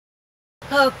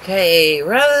Okay,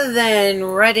 rather than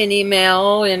write an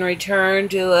email in return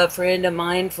to a friend of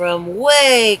mine from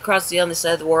way across the other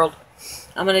side of the world,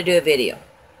 I'm going to do a video.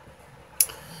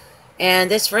 And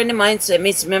this friend of mine sent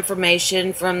me some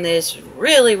information from this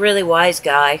really, really wise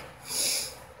guy.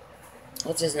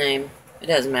 What's his name? It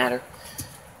doesn't matter.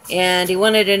 And he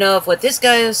wanted to know if what this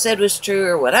guy said was true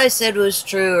or what I said was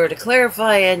true, or to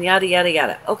clarify and yada, yada,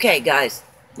 yada. Okay, guys,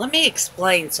 let me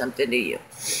explain something to you.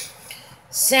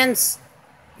 Since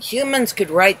humans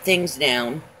could write things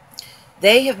down,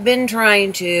 they have been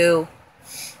trying to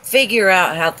figure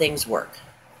out how things work.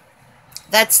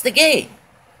 That's the game.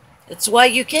 That's why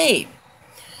you came.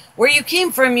 Where you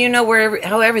came from, you know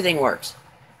how everything works.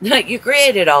 You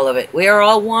created all of it. We are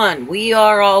all one. We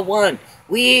are all one.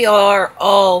 We are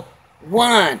all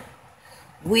one.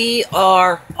 We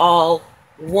are all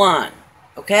one.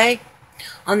 Okay?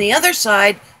 On the other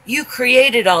side, you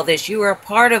created all this. You were a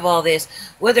part of all this.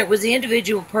 Whether it was the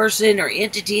individual person or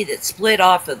entity that split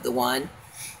off of the one,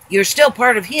 you're still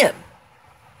part of him.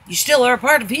 You still are a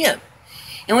part of him.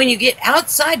 And when you get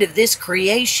outside of this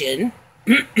creation,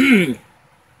 you'll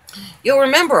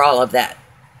remember all of that.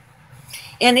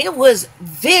 And it was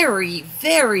very,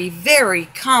 very, very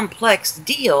complex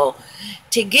deal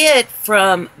to get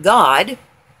from God,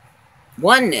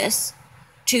 oneness,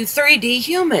 to 3D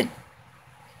human.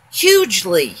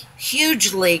 Hugely,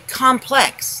 hugely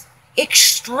complex.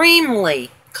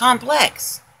 Extremely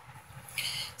complex.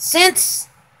 Since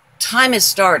time has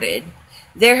started,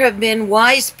 there have been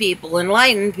wise people,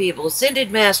 enlightened people,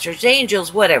 ascended masters,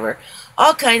 angels, whatever,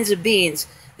 all kinds of beings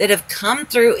that have come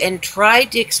through and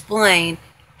tried to explain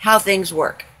how things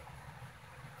work.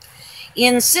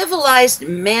 In civilized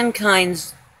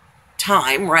mankind's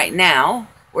time right now,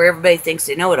 where everybody thinks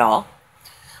they know it all,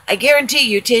 I guarantee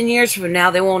you 10 years from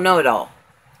now they won't know it all.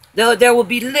 Though there will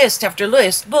be list after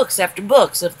list, books after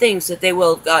books of things that they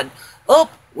will have gone,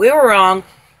 oh, we were wrong.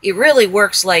 It really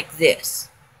works like this.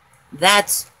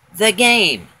 That's the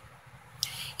game.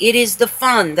 It is the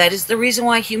fun. That is the reason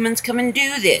why humans come and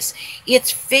do this.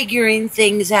 It's figuring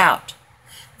things out.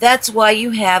 That's why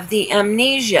you have the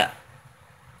amnesia.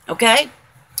 Okay?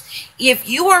 If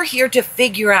you are here to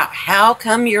figure out how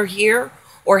come you're here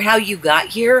or how you got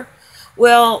here,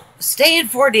 well, stay in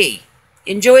 4D.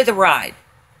 Enjoy the ride.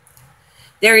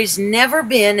 There has never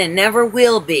been and never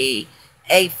will be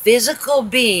a physical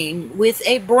being with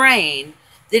a brain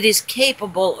that is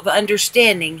capable of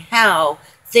understanding how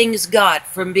things got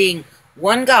from being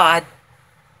one God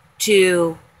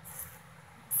to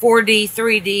 4D,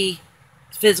 3D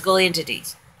physical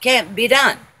entities. Can't be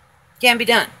done. Can't be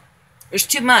done. There's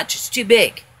too much. It's too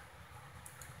big.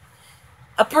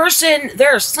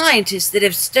 There are scientists that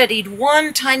have studied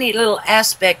one tiny little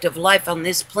aspect of life on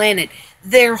this planet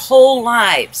their whole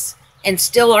lives and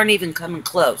still aren't even coming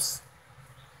close.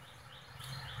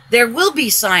 There will be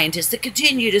scientists that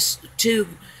continue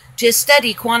to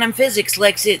study quantum physics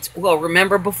like it's, well,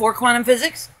 remember before quantum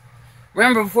physics?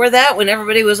 Remember before that when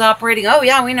everybody was operating, oh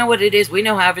yeah, we know what it is, we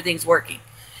know how everything's working.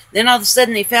 Then all of a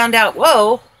sudden they found out,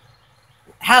 whoa,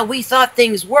 how we thought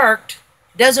things worked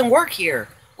doesn't work here.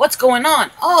 What's going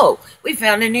on? Oh, we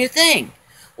found a new thing.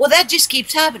 Well, that just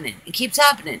keeps happening. It keeps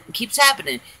happening. It keeps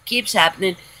happening. Keeps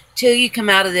happening till you come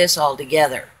out of this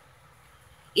altogether.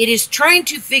 It is trying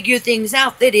to figure things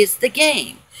out that is the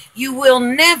game. You will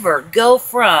never go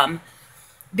from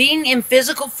being in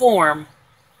physical form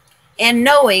and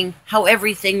knowing how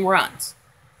everything runs.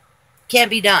 Can't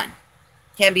be done.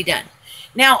 Can't be done.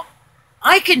 Now,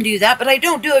 I can do that, but I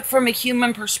don't do it from a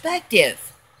human perspective.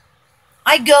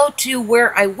 I go to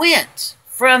where I went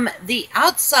from the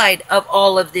outside of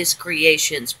all of this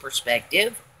creation's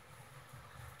perspective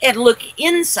and look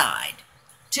inside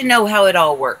to know how it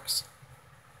all works.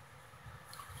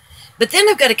 But then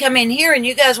I've got to come in here and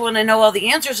you guys want to know all the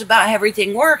answers about how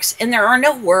everything works, and there are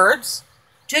no words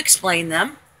to explain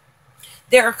them.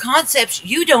 There are concepts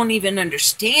you don't even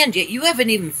understand yet, you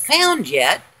haven't even found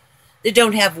yet, that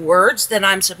don't have words that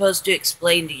I'm supposed to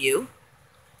explain to you.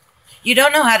 You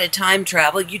don't know how to time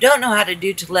travel. You don't know how to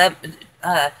do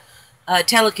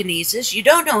telekinesis. You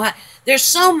don't know how. There's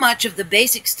so much of the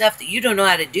basic stuff that you don't know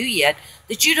how to do yet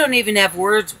that you don't even have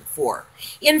words for.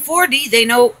 In 4D, they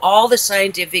know all the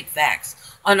scientific facts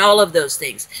on all of those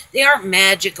things. They aren't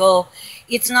magical.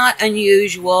 It's not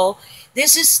unusual.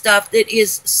 This is stuff that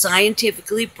is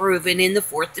scientifically proven in the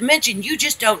fourth dimension. You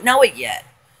just don't know it yet.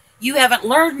 You haven't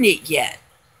learned it yet.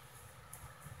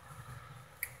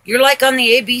 You're like on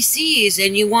the ABCs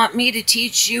and you want me to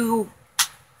teach you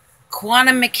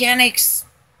quantum mechanics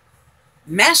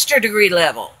master degree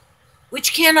level,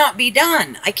 which cannot be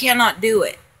done. I cannot do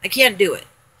it. I can't do it.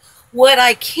 What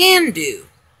I can do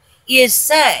is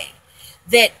say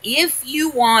that if you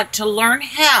want to learn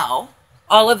how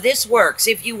all of this works,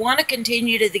 if you want to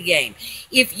continue to the game,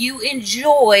 if you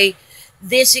enjoy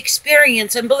this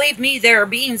experience, and believe me, there are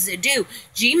beings that do.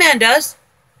 G-Man does.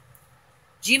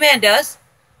 G-Man does.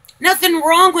 Nothing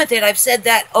wrong with it. I've said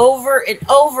that over and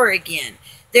over again.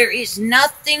 There is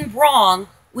nothing wrong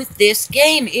with this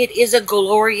game. It is a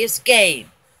glorious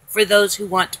game for those who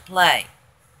want to play.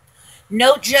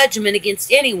 No judgment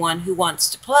against anyone who wants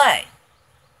to play.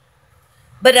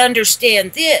 But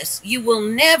understand this, you will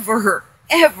never,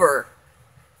 ever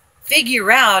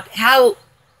figure out how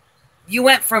you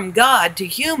went from God to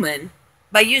human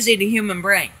by using a human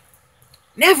brain.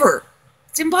 Never.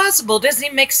 It's impossible. Doesn't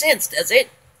even make sense, does it?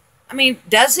 I mean,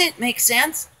 does it make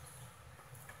sense?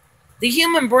 The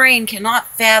human brain cannot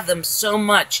fathom so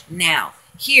much now.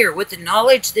 Here, with the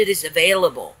knowledge that is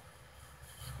available,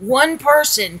 one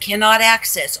person cannot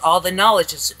access all the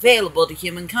knowledge that's available to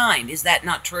humankind. Is that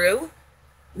not true?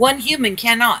 One human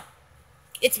cannot.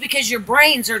 It's because your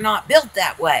brains are not built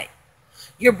that way.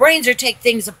 Your brains are take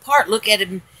things apart, look at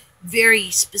them very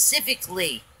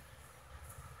specifically.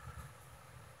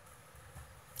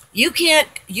 You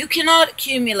cannot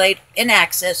accumulate and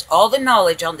access all the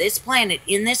knowledge on this planet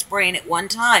in this brain at one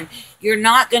time. You're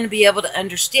not going to be able to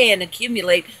understand,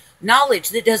 accumulate knowledge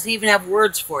that doesn't even have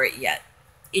words for it yet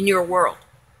in your world.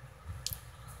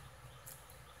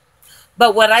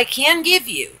 But what I can give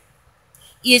you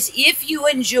is if you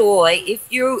enjoy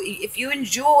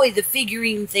the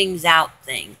figuring things out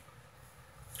thing,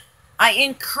 I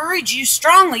encourage you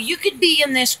strongly. You could be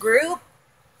in this group.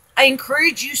 I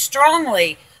encourage you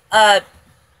strongly. I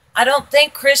don't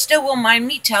think Krista will mind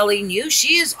me telling you,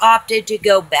 she has opted to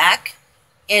go back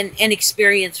and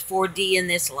experience 4D in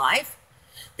this life.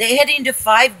 The heading to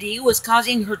 5D was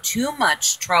causing her too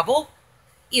much trouble.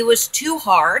 It was too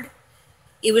hard.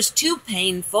 It was too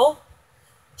painful.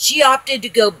 She opted to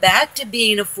go back to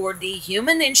being a 4D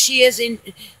human, and she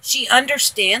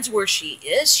understands where she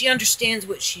is. She understands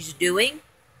what she's doing,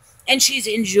 and she's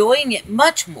enjoying it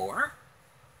much more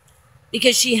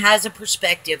because she has a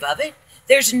perspective of it.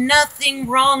 There's nothing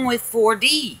wrong with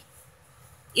 4D.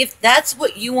 If that's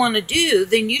what you want to do,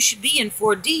 then you should be in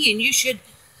 4D, and you should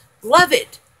love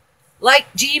it.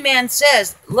 Like G-Man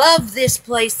says, love this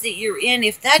place that you're in.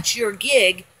 If that's your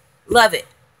gig, love it.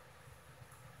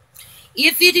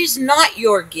 If it is not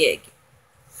your gig,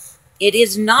 it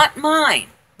is not mine,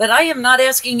 but I am not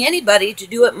asking anybody to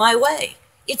do it my way.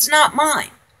 It's not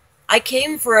mine. I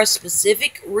came for a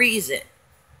specific reason.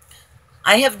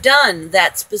 I have done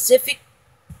that specific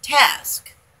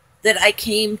task that I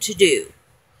came to do,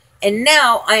 and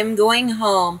now I am going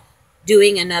home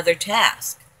doing another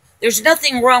task. There's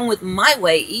nothing wrong with my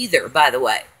way either, by the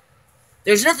way.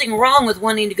 There's nothing wrong with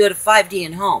wanting to go to 5D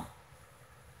and home.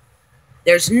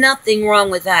 There's nothing wrong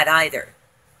with that either.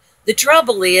 The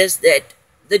trouble is that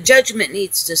the judgment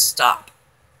needs to stop.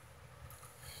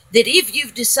 That if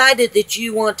you've decided that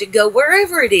you want to go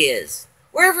wherever it is,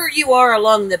 wherever you are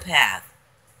along the path,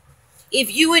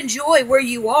 if you enjoy where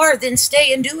you are, then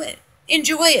stay and do it.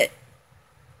 Enjoy it.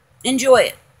 Enjoy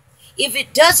it. If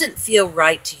it doesn't feel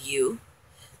right to you,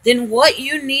 then what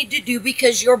you need to do,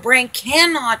 because your brain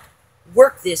cannot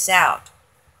work this out,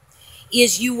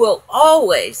 is you will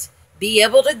always be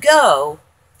able to go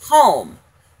home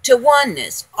to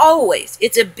oneness. Always.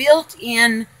 It's a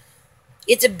built-in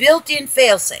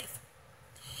fail-safe.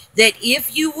 That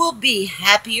if you will be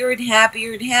happier and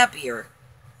happier and happier,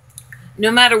 no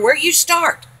matter where you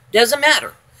start, doesn't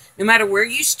matter. No matter where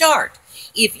you start,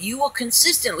 if you will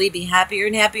consistently be happier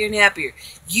and happier and happier,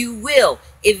 you will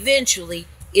eventually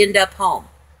end up home.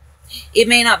 It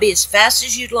may not be as fast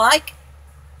as you'd like,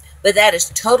 but that is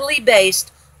totally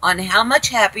based on how much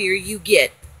happier you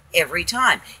get every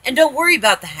time. And don't worry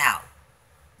about the how.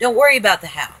 Don't worry about the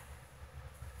how.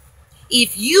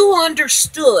 If you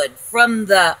understood from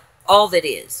the all that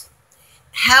is,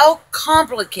 how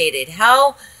complicated,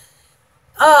 how,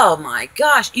 oh my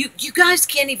gosh, you guys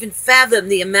can't even fathom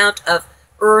the amount of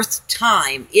Earth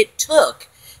time it took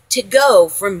to go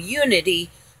from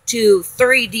unity to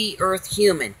 3D Earth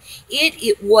human.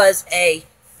 It was a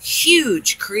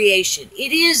huge creation.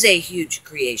 It is a huge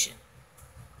creation.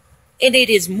 And it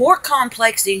is more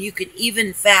complex than you can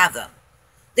even fathom.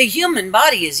 The human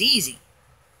body is easy.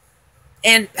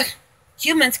 And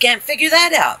humans can't figure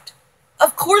that out.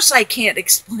 Of course I can't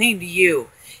explain to you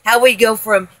how we go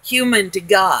from human to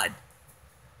God.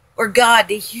 Or God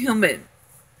to human.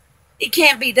 It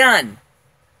can't be done.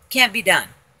 Can't be done.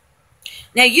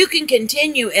 Now you can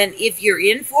continue, and if you're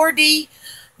in 4D,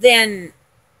 then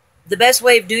the best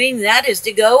way of doing that is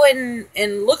to go and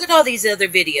look at all these other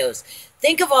videos.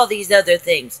 Think of all these other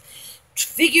things.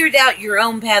 figured out your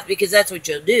own path, because that's what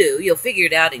you'll do. You'll figure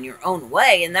it out in your own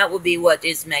way, and that will be what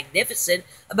is magnificent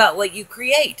about what you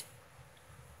create.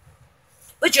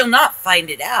 But you'll not find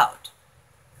it out.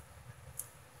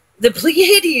 The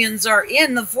Pleiadians are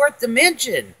in the fourth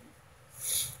dimension.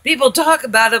 People talk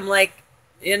about them like,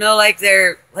 like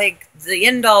they're like the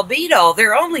end-all be-all.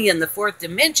 They're only in the fourth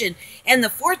dimension, and the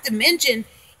fourth dimension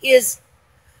is,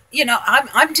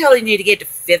 I'm telling you to get to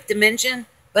fifth dimension,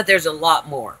 but there's a lot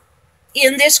more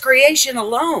in this creation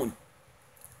alone.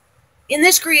 In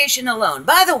this creation alone.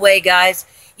 By the way, guys,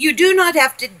 you do not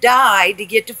have to die to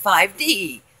get to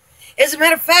 5D. As a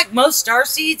matter of fact, most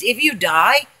starseeds, if you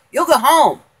die, you'll go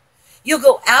home. You'll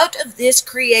go out of this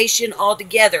creation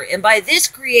altogether. And by this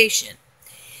creation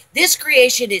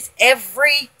is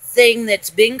everything that's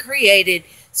been created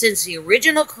since the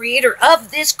original creator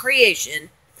of this creation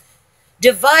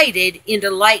divided into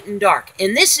light and dark.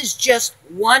 And this is just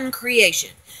one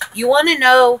creation. You want to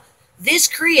know this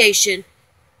creation,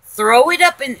 throw it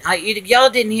up in, y'all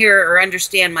didn't hear or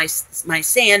understand my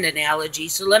sand analogy,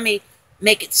 so let me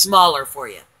make it smaller for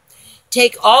you.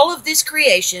 Take all of this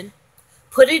creation,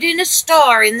 put it in a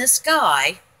star in the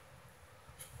sky.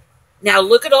 Now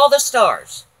look at all the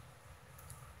stars.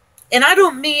 And I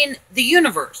don't mean the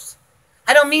universe.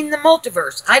 I don't mean the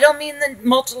multiverse. I don't mean the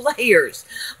multi-layers.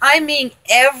 I mean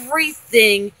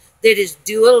everything that is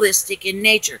dualistic in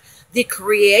nature. The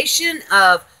creation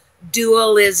of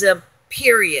dualism,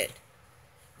 period.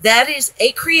 That is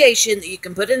a creation that you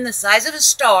can put in the size of a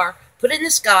star, put in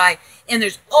the sky, and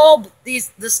there's all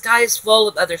these, the sky is full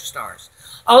of other stars.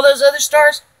 All those other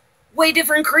stars, way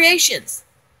different creations.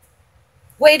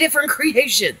 Way different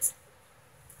creations.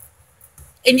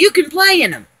 And you can play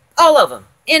in them. All of them.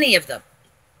 Any of them.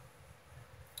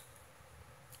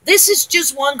 This is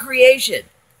just one creation.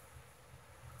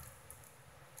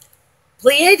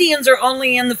 Pleiadians are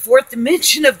only in the fourth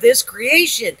dimension of this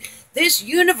creation. This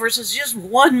universe is just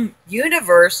one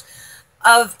universe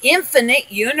of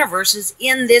infinite universes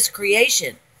in this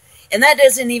creation. And that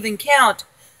doesn't even count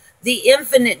the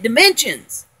infinite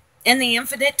dimensions and the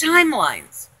infinite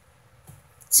timelines.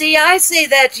 See, I say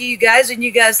that to you guys, and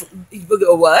you guys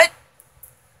go, what?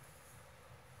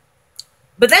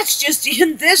 But that's just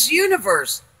in this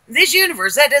universe. This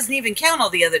universe, that doesn't even count all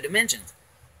the other dimensions.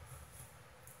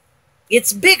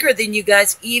 It's bigger than you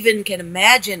guys even can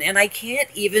imagine, and I can't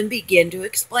even begin to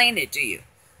explain it to you.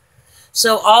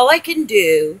 So all I can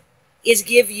do is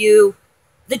give you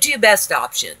the two best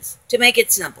options to make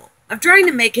it simple. I'm trying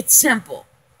to make it simple.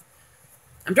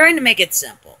 I'm trying to make it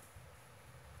simple.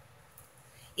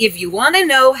 If you want to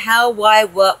know how, why,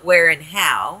 what, where, and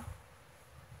how,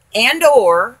 and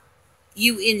or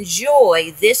you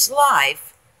enjoy this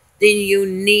life, then you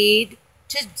need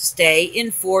to stay in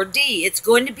 4D. It's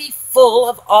going to be full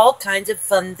of all kinds of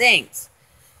fun things.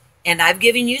 And I've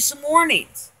given you some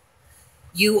warnings.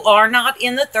 You are not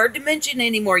in the third dimension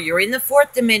anymore. You're in the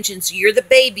fourth dimension, so you're the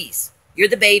babies. You're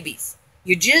the babies.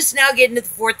 You're just now getting to the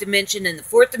fourth dimension, and the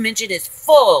fourth dimension is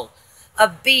full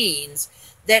of beings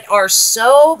that are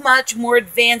so much more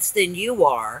advanced than you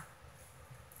are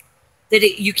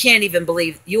that you can't even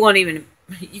believe, you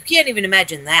can't even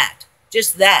imagine that.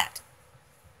 Just that.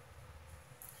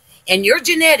 And your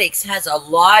genetics has a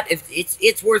lot of,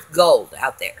 it's worth gold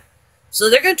out there. So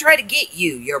they're going to try to get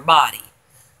you, your body.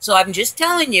 So I'm just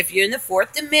telling you, if you're in the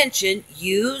fourth dimension,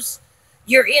 use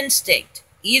your instinct.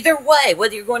 Either way,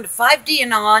 whether you're going to 5D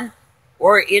and on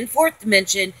or in fourth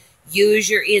dimension, use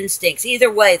your instincts.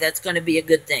 Either way, that's going to be a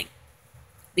good thing.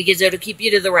 Because it'll keep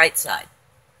you to the right side.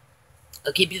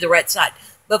 It'll keep you to the right side.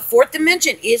 But fourth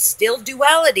dimension is still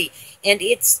duality. And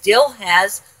it still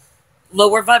has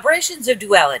lower vibrations of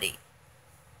duality.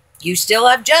 You still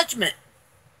have judgment.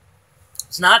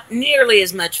 It's not nearly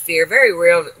as much fear. Very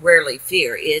rarely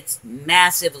fear. It's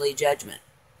massively judgment.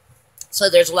 So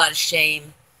there's a lot of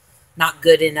shame. Not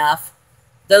good enough.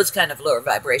 Those kind of lower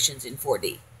vibrations in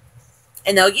 4D.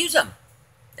 And they'll use them.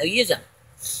 They'll use them.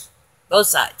 Both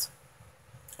sides.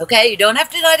 Okay? You don't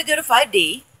have to die to go to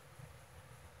 5D.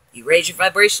 You raise your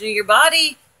vibration of your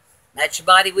body. Match your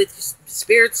body with your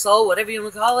spirit, soul, whatever you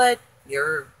want to call it.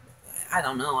 I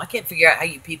don't know. I can't figure out how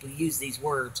you people use these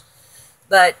words.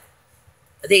 But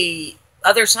the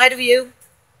other side of you,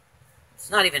 it's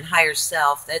not even higher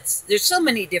self. There's so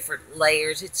many different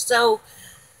layers. It's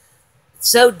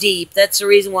so deep. That's the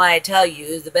reason why I tell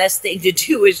you the best thing to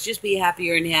do is just be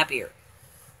happier and happier.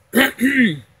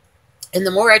 And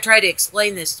the more I try to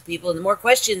explain this to people, and the more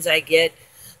questions I get,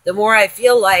 the more I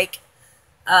feel like,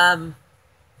 I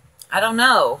don't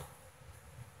know.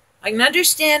 I can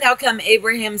understand how come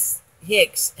Abraham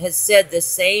Hicks has said the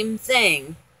same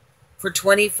thing for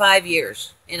 25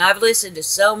 years. And I've listened to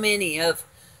so many of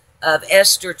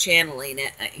Esther channeling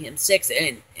him six,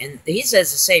 and he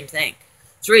says the same thing.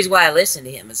 It's the reason why I listen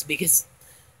to him is because,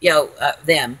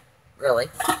 them, really.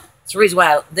 It's the reason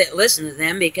why I listen to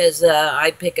them, because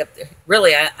I pick up,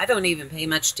 really, I don't even pay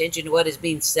much attention to what is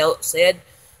being said.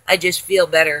 I just feel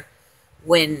better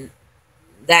when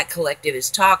that collective is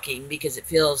talking, because it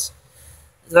feels,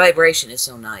 the vibration is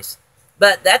so nice.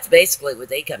 But that's basically what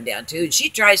they come down to. And she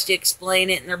tries to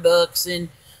explain it in her books and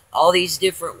all these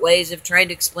different ways of trying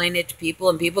to explain it to people,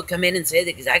 and people come in and say the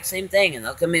exact same thing, and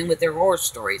they'll come in with their horror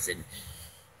stories,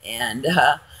 and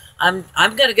I'm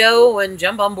going to go and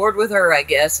jump on board with her, I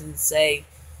guess, and say,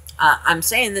 I'm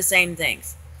saying the same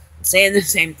things. I'm saying the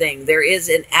same thing. There is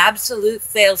an absolute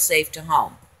fail-safe to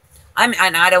home. And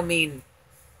I don't mean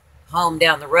home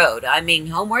down the road. I mean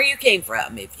home where you came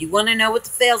from. If you want to know what the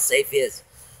fail-safe is,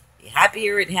 be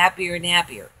happier and happier and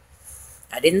happier.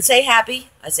 I didn't say happy.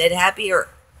 I said happier.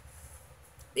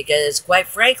 Because, quite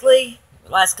frankly,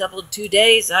 the last 2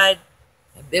 days, I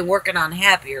have been working on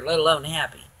happier, let alone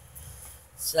happy.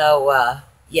 So,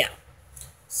 yeah.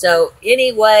 So,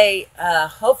 anyway,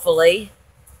 hopefully,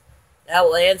 that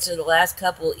will answer the last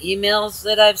couple emails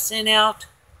that I've sent out.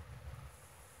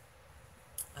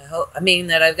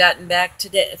 That I've gotten back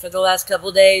today for the last couple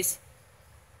of days.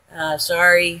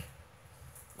 Sorry.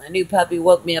 My new puppy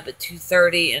woke me up at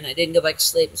 2:30, and I didn't go back to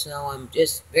sleep, so I'm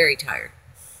just very tired.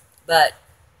 But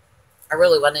I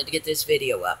really wanted to get this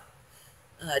video up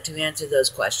to answer those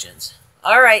questions.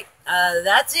 All right,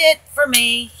 that's it for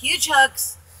me. Huge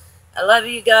hugs. I love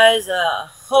you guys a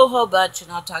whole bunch,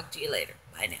 and I'll talk to you later.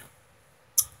 Bye now.